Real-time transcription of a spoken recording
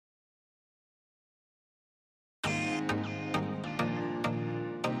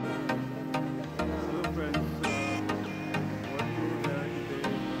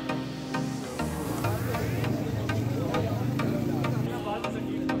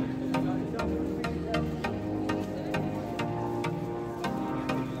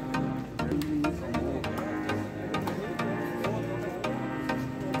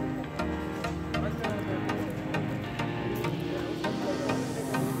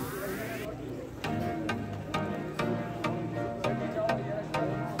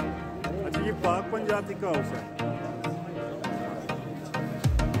पाक पंजाबी का हाउस है।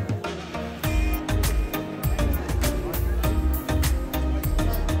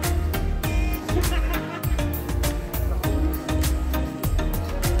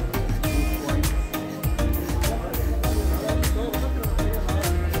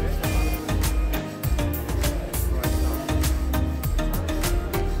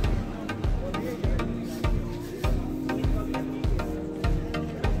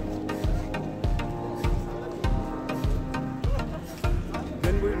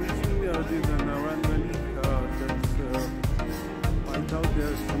 The Naran Valley, I thought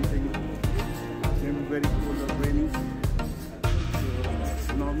there's something maybe very cool or rainy,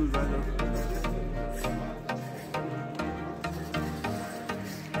 normal weather.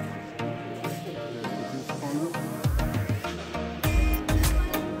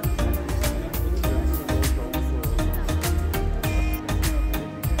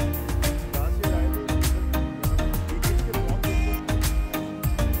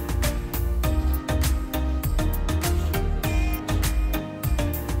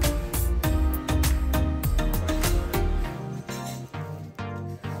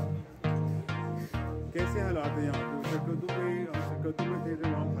 कैसे हालात है यहाँ पे? सकद्दू में थे तो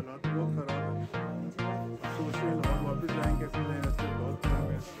वहाँ हालात बहुत ख़राब है। सोच रहे हैं वापस जाएँ, कैसे जाएँ, रास्ते बहुत ख़राब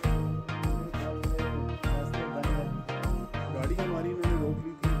है। गाड़ी हमारी इन्होंने रोक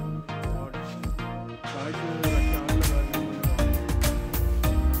ली थी और गाड़ी से आग लगा दी उन्होंने।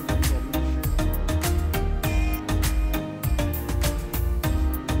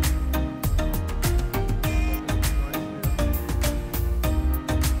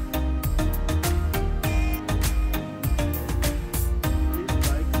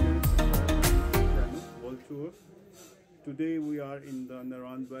 Today we are in the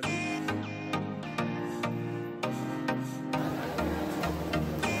Naran Bazaar.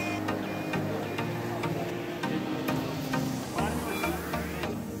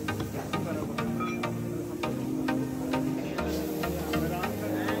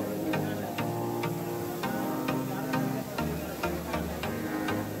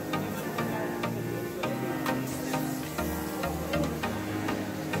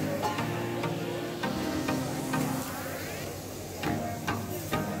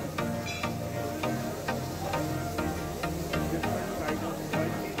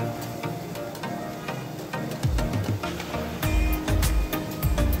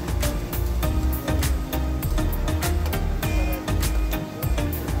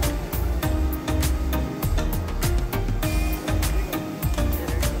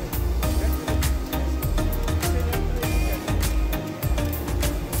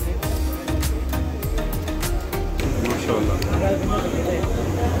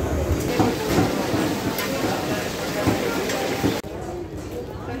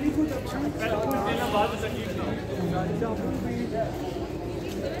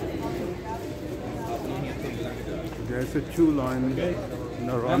 There's a true line in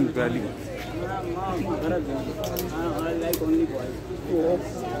Naran Valley. I like only boys.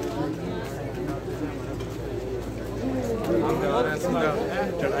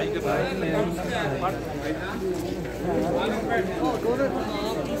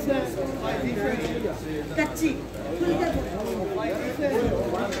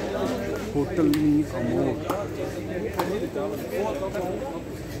 Hotel Me Amor.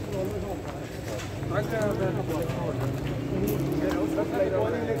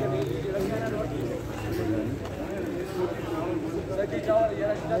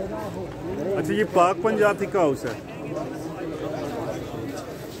 अच्छा, ये पाक पंजाबी का हाउस है।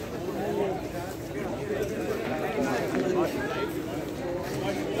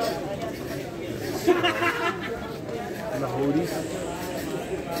 Lahori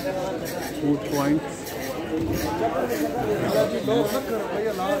food points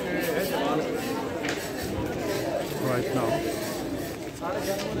right now.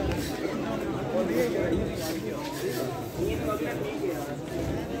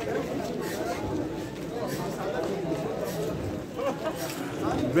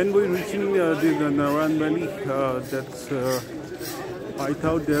 When we reaching the Naran Valley, I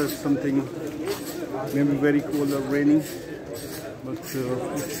thought there's something maybe very cold or rainy, but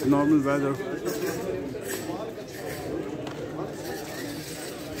it's normal weather.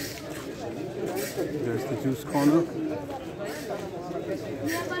 There's the juice corner.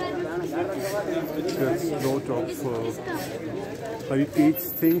 There's a lot of heritage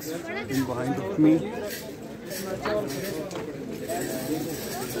things in behind of me.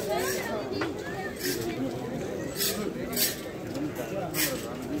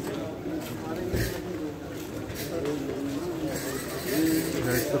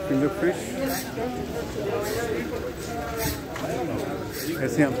 There's the finger fish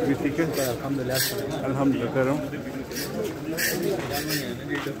ऐसे हम भी ठीक है। अल्हम्दुलिल्लाह कर रहा हूँ।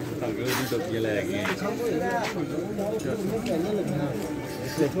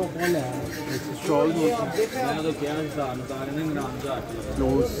 Shawls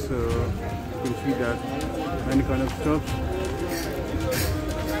clothes, you can see that any kind of stuff.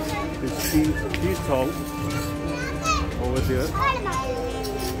 There's cheese salt over there,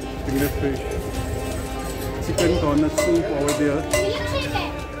 finger fish, chicken corner soup over there.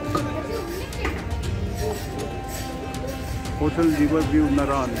 Hotel Riverview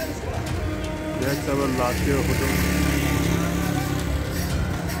Naran. That's our last year hotel.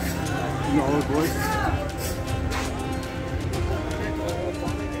 Lahore boys.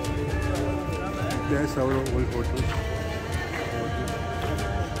 That's our old hotel.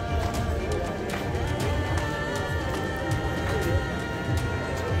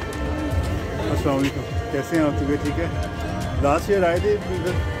 अस्सलाम वालेकुम, कैसे हैं आप? सुबह ठीक है। Last year आए थे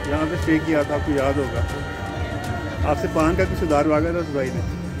इधर, यहाँ पे स्टे किया था, आपको याद होगा। आपसे पान का कुछ सुधार मांगा था उस भाई ने।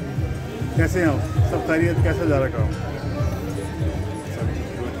 कैसे हैं आप? सब खैरियत? कैसा जा रहा काम?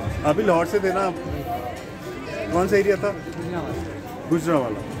 अभी लाहौर से थे ना आप? कौन सा एरिया था?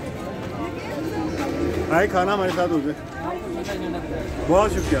 गुजरावाला। आए खाना हमारे साथ हो गए। बहुत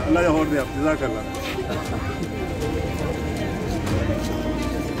शुक्रिया, अल्लाह लाहौर दे आप, जज़ाकल्लाह।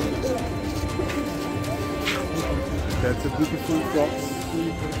 That's a beautiful frocks.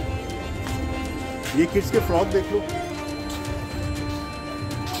 ये किड्स के फ्रॉक देख लो।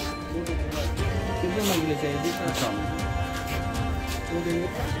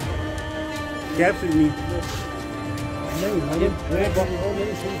 कैप नहीं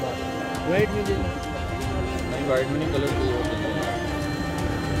वाइट में नहीं, कलर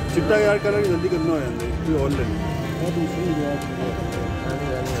चिट्टा यार, कलर जल्दी करना हो जाता है, कोई और ले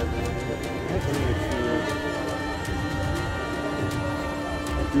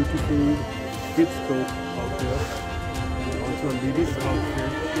beautiful kids coat out there, also ladies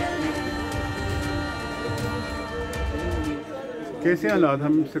outfit. कैसे हालात?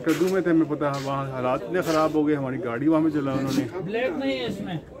 हम सकरदू में थे, हमें पता है वहाँ हालात इतने ख़राब हो गए, हमारी गाड़ी वहाँ में चला उन्होंने। ब्लैक नहीं है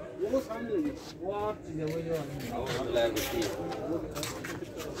इसमें,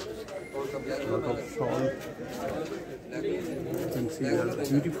 lot of shawl. You can see the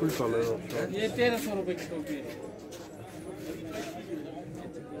beautiful color of shawl. ये 1300 रुपए की टोपी है।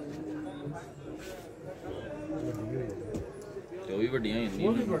 तो भी बढ़िया है, वो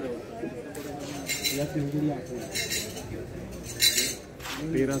भी बड़े 1300।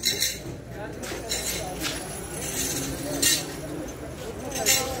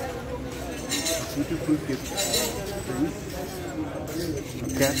 Beautiful kids.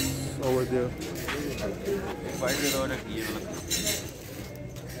 Cats over there.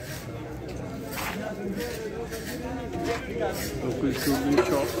 Local souvenir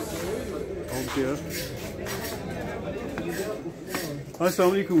shop out there. अस्सलाम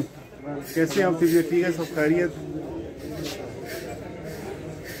वालेकुम, कैसे हैं आप? तबीयत ठीक है? सब खैरियत?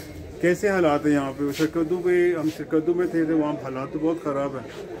 कैसे हालात हैं यहाँ पे? सकरदू पे हम सकरदू में थे वहाँ हालात तो बहुत ख़राब है।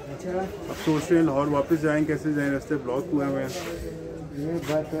 अब सोच रहे हैं लाहौर वापस जाएं, कैसे जाएं? रास्ते ब्लॉक हुए हुए हैं। ये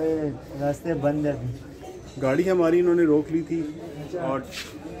बात है, रास्ते बंद है। गाड़ी हमारी इन्होंने रोक ली थी और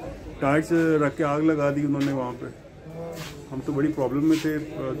टायर्स रख के आग लगा दी उन्होंने वहाँ पे। हम तो बड़ी प्रॉब्लम में थे।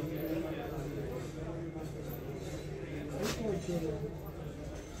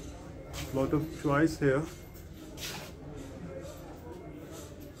 Lot of choice here.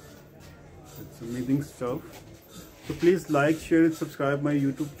 It's amazing stuff. So please like, share, and subscribe my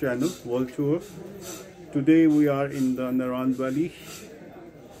YouTube channel, World Tour. Today we are in the Naran Valley.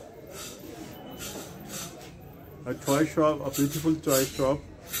 A toy shop, a beautiful toy shop.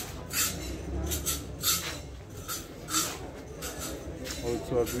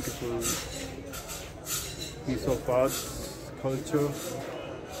 Also a beautiful piece of art, culture.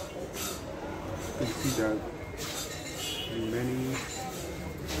 You can see that in many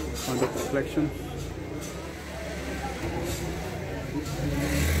kind of collection.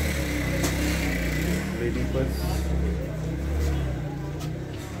 Ladybirds.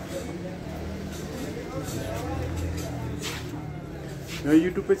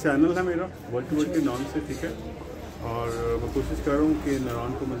 YouTube पे channel है मेरा world tour के नाम से, ठीक है। और मैं कोशिश कर रहा हूँ कि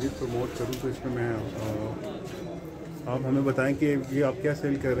नारान को मज़ीद प्रमोट करूँ, तो इसमें मैं आप हमें बताएं कि ये आप क्या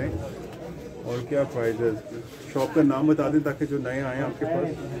सेल कर रहे हैं और क्या प्राइस है। शॉप का नाम बता दें ताकि जो नए आए आपके पास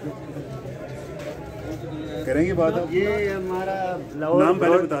करेंगे बात। आप ये हमारा नाम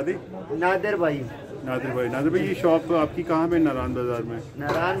पहले बता दें। नादिर भाई। नादिर भाई ये शॉप आपकी कहाँ पे? नारान बाज़ार में।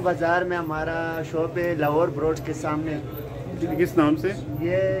 नारान बाज़ार में हमारा शॉप है, लाहौर ब्रोड के सामने। किस नाम से?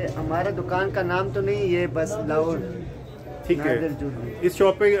 ये हमारा दुकान का नाम तो नहीं, ये बस लाहौर। ठीक है। इस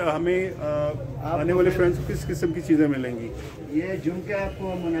शॉप पे हमें आने वाले फ्रेंड्स को किस किस्म की चीज़ें मिलेंगी? ये झुमके आपको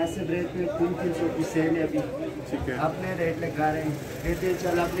मुनासिब रेट पे 300 की सेल है अभी। ठीक है। अपने रेट लगा रहे हैं, कहते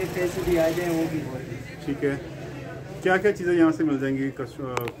चल अपने पैसे भी आ जाए, वो भी बोल रहे हैं। ठीक है। क्या क्या चीज़ें यहाँ से मिल जाएंगी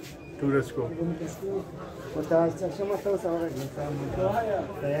टूरिस्ट को?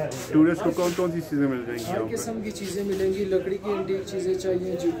 टूरिस्ट को कौन कौन सी चीज़ें मिल जाएंगी? हर किस्म की चीज़ें मिलेंगी। लकड़ी की एंटीक चीज़ें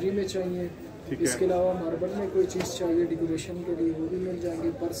चाहिए, ज्वेलरी में चाहिए, इसके अलावा मार्बल में कोई चीज़ चाहिए डेकोरेशन के लिए, वो भी मिल जाएंगे,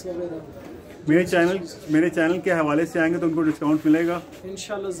 पर्स वगैरह। मेरे चैनल के हवाले से आएंगे तो उनको डिस्काउंट मिलेगा?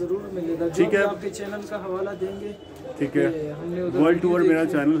 इंशाल्लाह ज़रूर मिलेगा। ठीक है, आपके चैनल का हवाला देंगे। ठीक है। वर्ल्ड टूर मेरा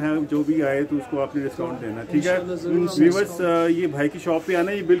चैनल है, जो भी आए तो उसको आपने डिस्काउंट देना। ठीक है व्यूअर्स, ये भाई की शॉप पे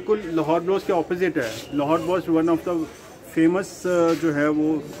आना, ये बिल्कुल लाहौर ब्लॉस के ऑपोजिट है। Lahore ब्लॉस one of the famous जो है वो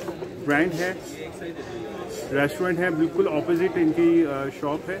ब्रांड है, रेस्टोरेंट है, बिल्कुल ऑपोजिट इनकी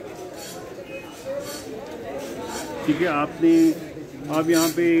शॉप है। ठीक है, आप यहाँ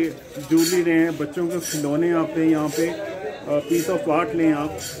पे ज्वेलरी लें, बच्चों के खिलौने आप लें, यहाँ पे पीस ऑफ आर्ट लें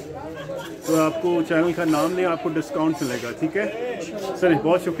आप, तो आपको चैनल का नाम लें, आपको डिस्काउंट मिलेगा। ठीक है सर,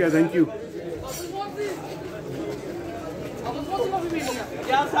 बहुत शुक्रिया, thank you.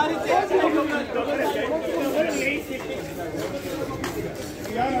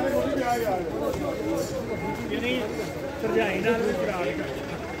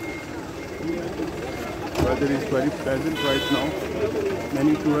 Weather is very pleasant right now.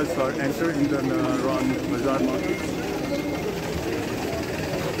 Many tourists are entered in the Naran Bazaar market.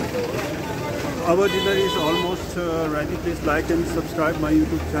 Our dinner is almost ready. Please like and subscribe my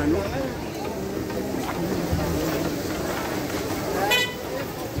YouTube channel.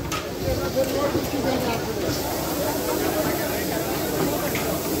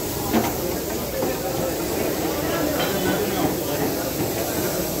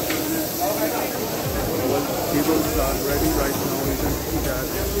 Tables are ready right now. You can see that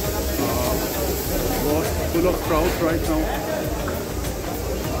full of crowds right now.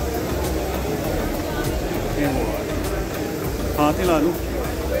 हाथ ही ला लूँ।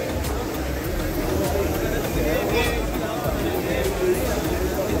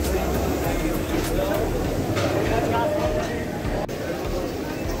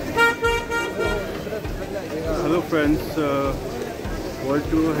 Hello friends, world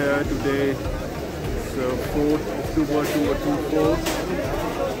tour here today. It's 4th October 2024.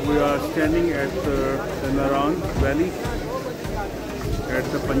 We are standing at the Naran Valley at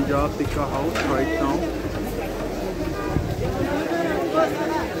the Punjab Tikka House right now.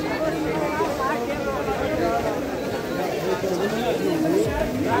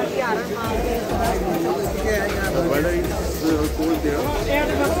 The weather is cold there.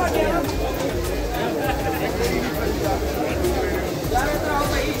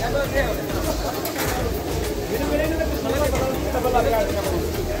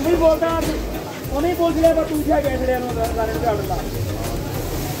 नहीं बोलता उन्हें बोल दिया तू क्या कह रहे हो गाने पे आड़ला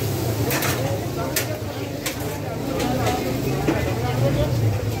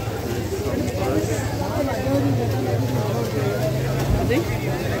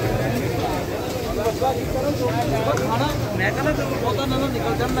खाना मैं कहना तो बहुत ना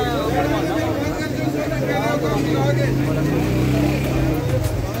निकल जाना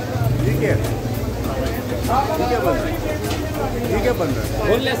ठीक है, ठीक है बन रहा है।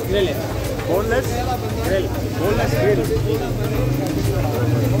 बोनलेस ग्रिल है, बोनलेस ग्रिल, बोनलेस ग्रिल।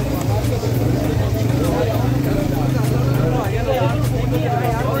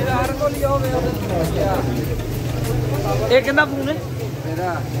 एक कितना फोन है मेरा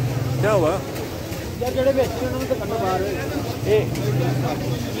क्या हुआ? यार जेड़े बेच रहे उन्होंने तो करना बाहर ए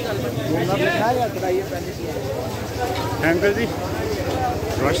बोलना बैठा या कराइए पहले से अंकल जी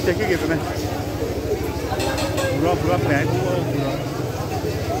रश देखिए कितना पूरा पूरा पैक हुआ पूरा।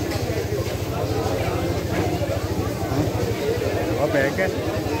 और पैक है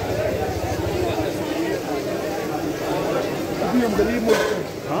अभी हम गरीब मुल्क।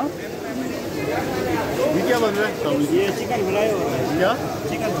 हाँ ये क्या बन रहा है? ये चिकन फ्राई हो रहा है। क्या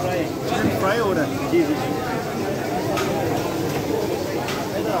चिकन फ्राई? चिकन फ्राई हो रहा है? जी जी।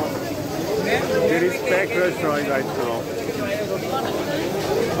 There is packed rice right now.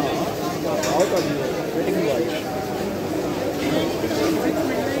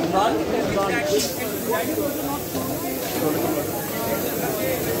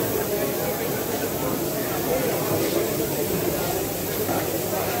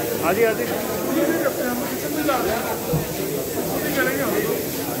 आजी आजी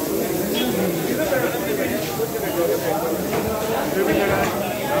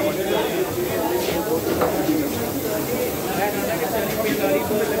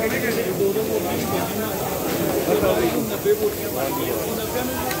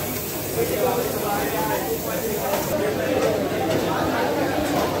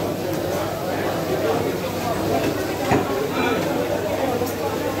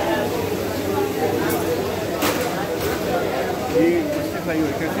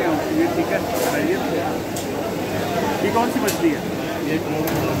कैसे हैं ये? ठीक है, बताइए। ये कौन सी मछली है? ये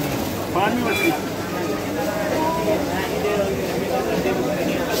पानी मछली।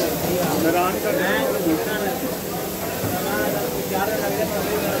 नरान का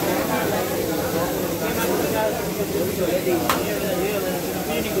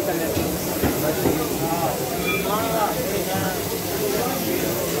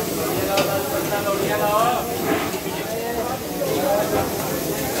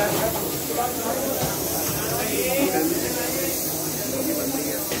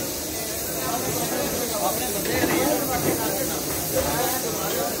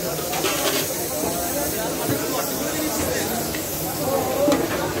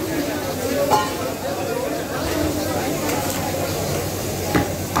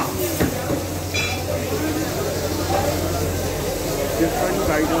different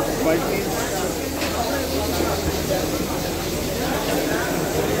kind of spices.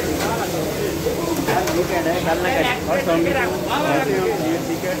 और सामने ये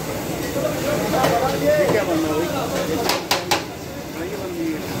ठीक है। ये क्या बन रहा है भाई?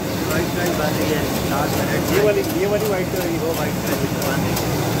 ये वाली वाइट कलर की, वो वाइट कलर जी।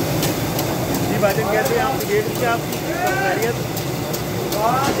 भाईजान कैसे हैं आप? ये क्या आपकी खैरियत?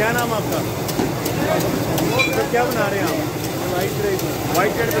 क्या नाम आपका? तो क्या बना रहे हैं आप? वाइट रेड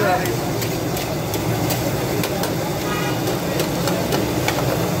बना रहे हैं।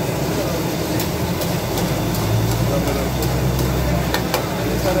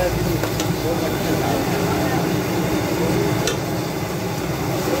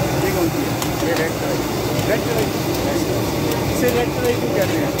 ये कौन सी है? ये रेड कलर इसे रेड कलर क्यों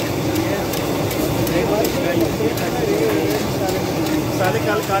कहते हैं? साले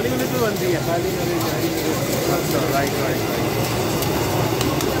काली मिर्च भी बनती है। काली मिर्च, अच्छा, राइट।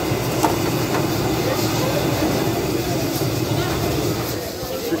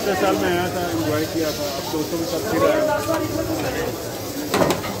 पिछले साल मैं आया था, एंजॉय किया था, अब दोस्तों के साथ फिर आया।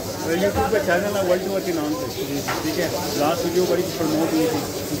 यूट्यूब पे चैनल है वर्ल्ड टूर के नाम से, ठीक है। लास्ट वीडियो बड़ी प्रमोट हुई थी,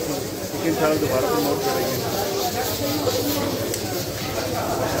 लेकिन साल दोबारा प्रमोट करेंगे।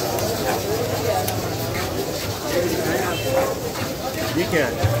 ये क्या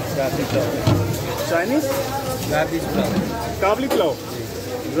है? चाइनीज काबली पुलाव,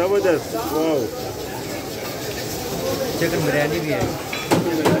 ज़बरदस्त, वाह। चिकन बिरयानी भी है।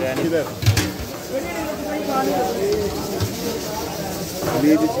 इधर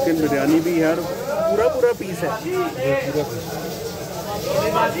ये जो चिकन बिरयानी भी है, पूरा पीस है।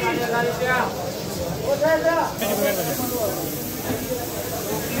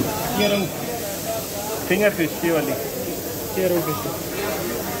 फिंगर फिश, ये वाली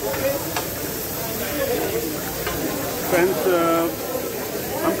फ्रेंड्स,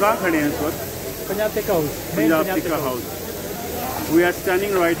 हम कहाँ खड़े हैं इस वक्त? Punjab tikka house. Punjab tikka house. We are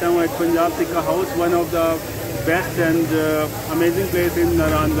standing right now at Punjab Tikka House, one of the best and amazing place in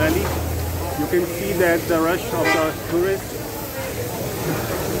Naran Valley. You can see that the rush of the tourists.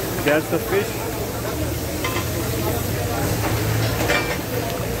 There's the fish.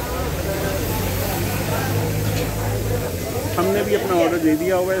 हमने भी अपना order दे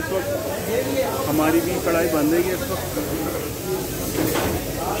दिया हुआ है इस वक्त। हमारी भी कढ़ाई बन रही है इस वक्त।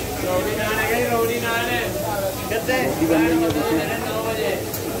 रोटी बन रही है,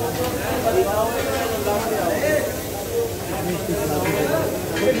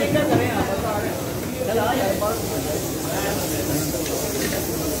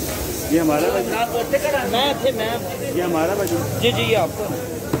 ये हमारा बजट, ये हमारा बजट। जी ये आपको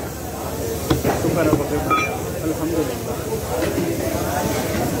शुक्र है अल्हम्दुलिल्लाह।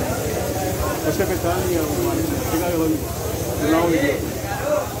 उससे पहचान नहीं है बनाओ वीडियो,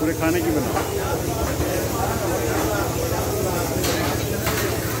 पूरे खाने की बनाओ।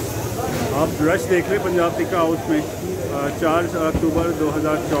 आप रश देख रहे पंजाब टिक्का हाउस में 4 अक्टूबर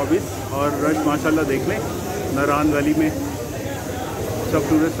 2024, और रश माशाल्लाह देख लें। नारान वैली में सब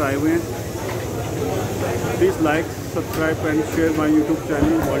टूरिस्ट आए हुए हैं। Please like, subscribe and share my YouTube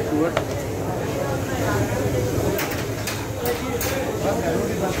channel world tour.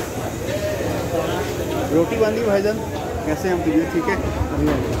 रोटी बांधी भाईजान, कैसे हैं हम? तुझे ठीक है?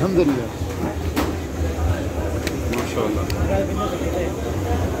 अल्हम्दुलिल्लाह, माशाल्लाह।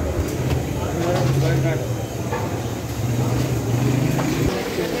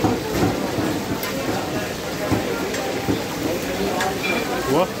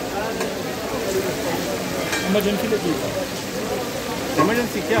 इमरजेंसी लगी।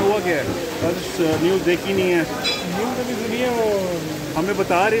 इमरजेंसी क्या हुआ क्या है? बस न्यूज़ देखी नहीं है। न्यूज़ अभी सुनी है, वो हमें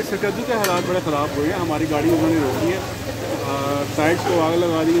बता रहे सरकद्दू के हालात बड़े ख़राब हुए हैं। हमारी गाड़ी उन्होंने रोकी है, साइड्स को आग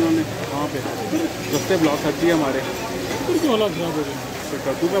लगा दी उन्होंने, वहाँ पे रास्ते ब्लॉक कर दिए हमारे। क्यों हालात ख़राब हो गए?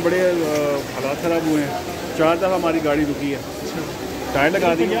 सरकद्दू में बड़े हालात ख़राब हुए हैं। 4 दफ़ा हमारी गाड़ी रुकी है, टायर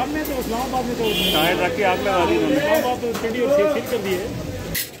लगा दी, पंजाब में तो इस्लामाबाद में तो टायर रख के आग लगा दी उन्होंने। इस्लामाबाद तो स्टडी और सील कर दिए।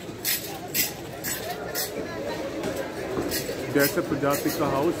 That's a Prajatika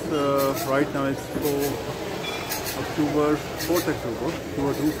house. Right now it's for October 4th October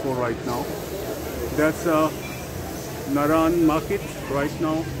 2024 right now. That's Naran market right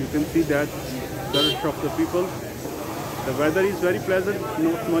now. You can see that the rush of the people. The weather is very pleasant,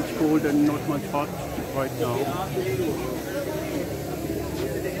 not much cold and not much hot right now.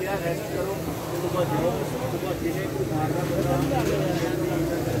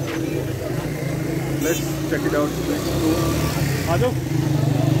 Let's check it out.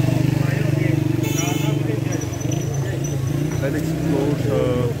 Let's explore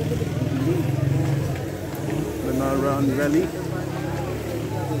the Naran Valley.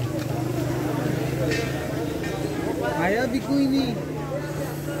 आया भी कोई नहीं।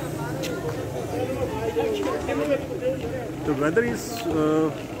 The weather is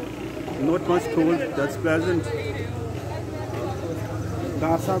not much cold. That's pleasant.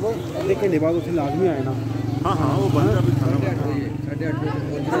 दार साहब देखे के बाद उसे लाजमी आए ना। हाँ हाँ, वो बंद अभी खाना बना।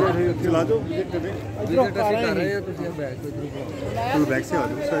 8:30 चला दो विजिट करने। विजिट कर रहे हैं तो तो बैक से आ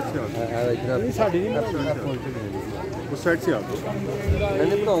जाओ, उस साइड से आ जाओ, नहीं साड़ी नहीं उस साइड से आ जाओ।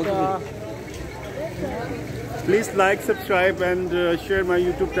 Please like, subscribe and share my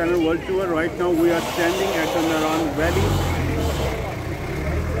YouTube channel World Tour. Right now we are standing at the Naran Valley.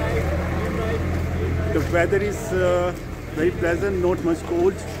 The weather is very pleasant, not much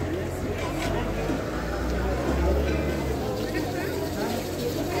cold.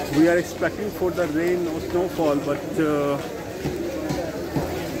 We are expecting for the rain or snowfall, but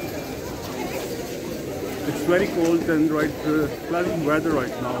it's very cold and pleasant weather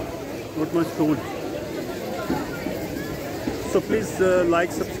right now, not much cold. So please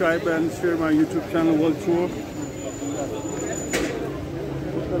like, subscribe and share my YouTube channel World Tour.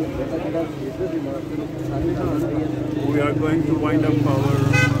 We are going to wind up our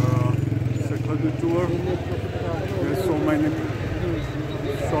Sakadu tour. There are so many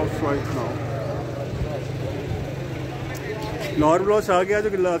shops right now. Lahore Bros आ गया जो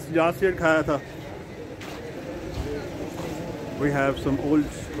last year खाया था. We have some old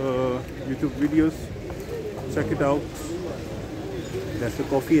YouTube videos. Check it out. That's the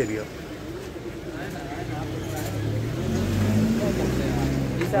coffee area.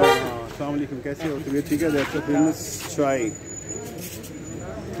 अस्सलामुअलैकुम, कैसे हो? तबीयत ठीक है? दैट्स अ फेमस चाय।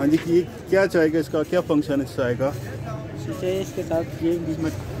 हाँ जी, ये क्या चाय का, इसका क्या फंक्शन है इस चाय का? इसके साथ ये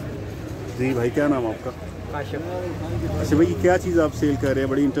जी भाई, क्या नाम आपका? अच्छा भाई, ये क्या चीज़ आप सेल कर रहे हैं?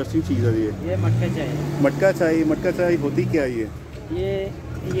 बड़ी इंटरेस्टिंग चीज़ है ये मटका चाय। मटका चाय। मटका चाय होती क्या है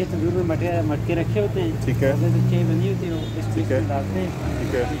ये तंदूर में मटके रखे होते हैं। ठीक है। चाय बनी होती है, ठीक है, डालते हैं,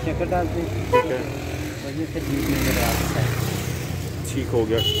 ठीक है, शक्कर डालते हैं, ठीक है, और ये फिर दूध में डालते हैं। ठीक हो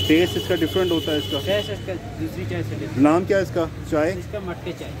गया। टेस्ट इसका डिफरेंट होता है इसका? टेस्ट इसका दूसरी चाय से डिफरेंट। नाम क्या है इसका चाय? इसका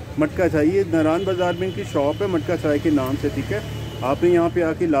मटके चाय। मटका चाय। ये नारायण बाज़ार में इनकी शॉप है मटका चाय के नाम से। ठीक है, आपने यहाँ पे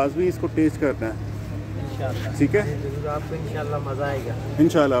आके लाजमी इसको टेस्ट करना है। इंशाल्लाह। ठीक है, जरूर, आपको इंशाल्लाह मज़ा आएगा।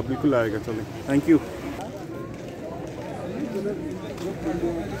 इंशाल्लाह बिल्कुल आएगा। चलें, थैंक यू।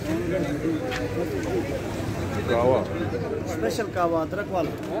 कावा स्पेशल कावा अदरक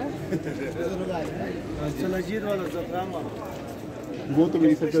वाला। सलाजीर वाला, ज़फ़रान वाला। वो तो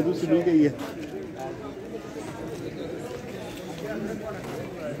मेरी सरकदू से मिल गई है।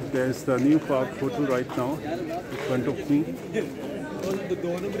 There is the new park hotel right now in front of me.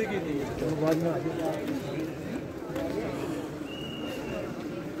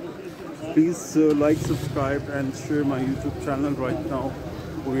 Please like, subscribe and share my YouTube channel right now.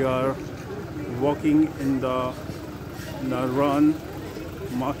 We are walking in the Naran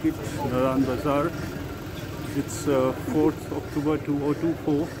market, Naran Bazaar. It's 4th October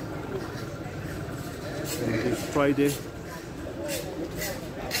 2024. And it's Friday.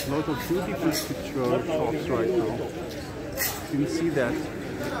 A lot of beautiful picture shops right now. You can see that.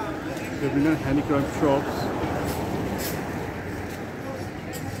 There have been handicraft shops.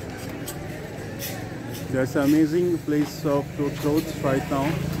 There's an amazing place of clothes right now.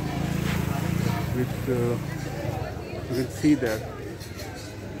 With you can see that.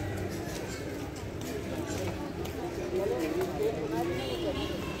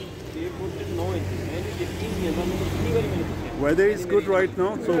 Weather is good right now,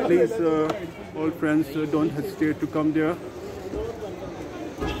 so please all friends, don't hesitate to come there.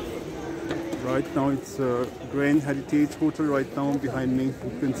 Right now it's Grand Heritage Hotel right now behind me.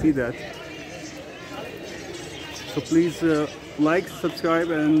 You can see that. So please like, subscribe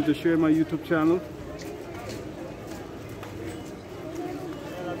and share my YouTube channel.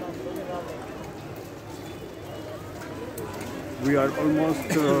 We are almost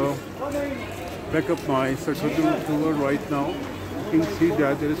back up my circle tour right now. You can see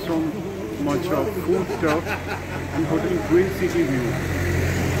that there is so much of food stuff and hotel green city view.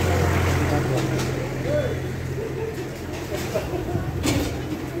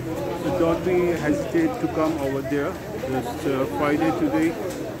 So don't be hesitate to come over there. It's Friday today.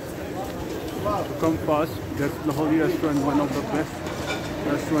 So come fast. That's Lahore restaurant, one of the best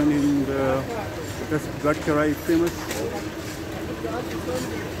restaurant in the Black Karai famous.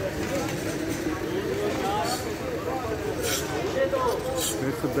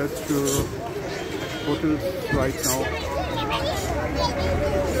 That's the best hotels right now.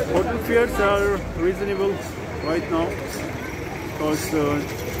 Hotel fares are reasonable right now because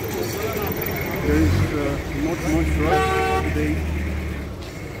there is not much rush today.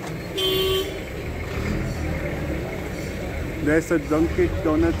 There's a Dunkin'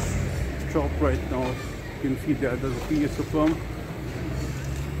 Donuts shop right now. You can see that there's a PSO firm.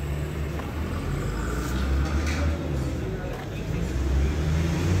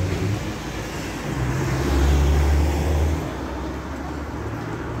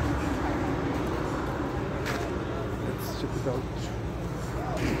 Let's check it out.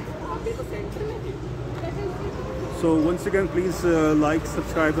 So once again, please like,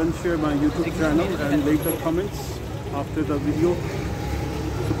 subscribe and share my YouTube channel and leave the comments after the video.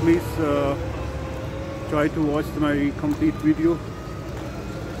 So please try to watch my complete video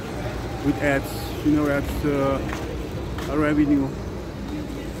with ads, you know, ads are revenue.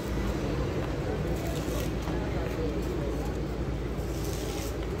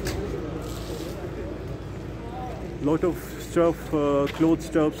 Lot of stuff, clothes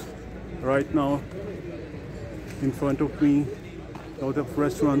stuffs right now in front of me. Lot of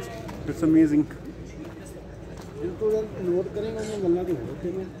restaurants. It's amazing.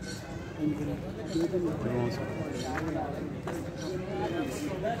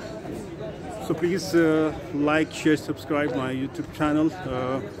 So please like, share, subscribe my YouTube channel.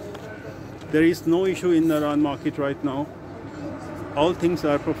 There is no issue in Naran market right now. All things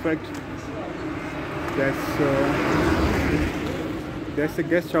are perfect. That's the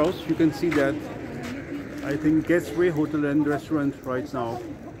guest house. You can see that. I think Guestway Hotel and Restaurant right now.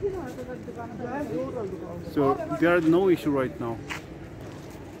 So there are no issue right now.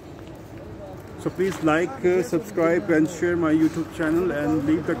 So please like, subscribe and share my YouTube channel and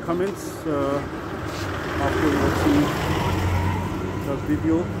leave the comments after watching the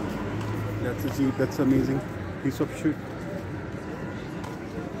video. That's a Jeep, that's amazing piece of shit.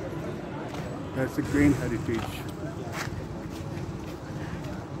 That's a Grand Heritage.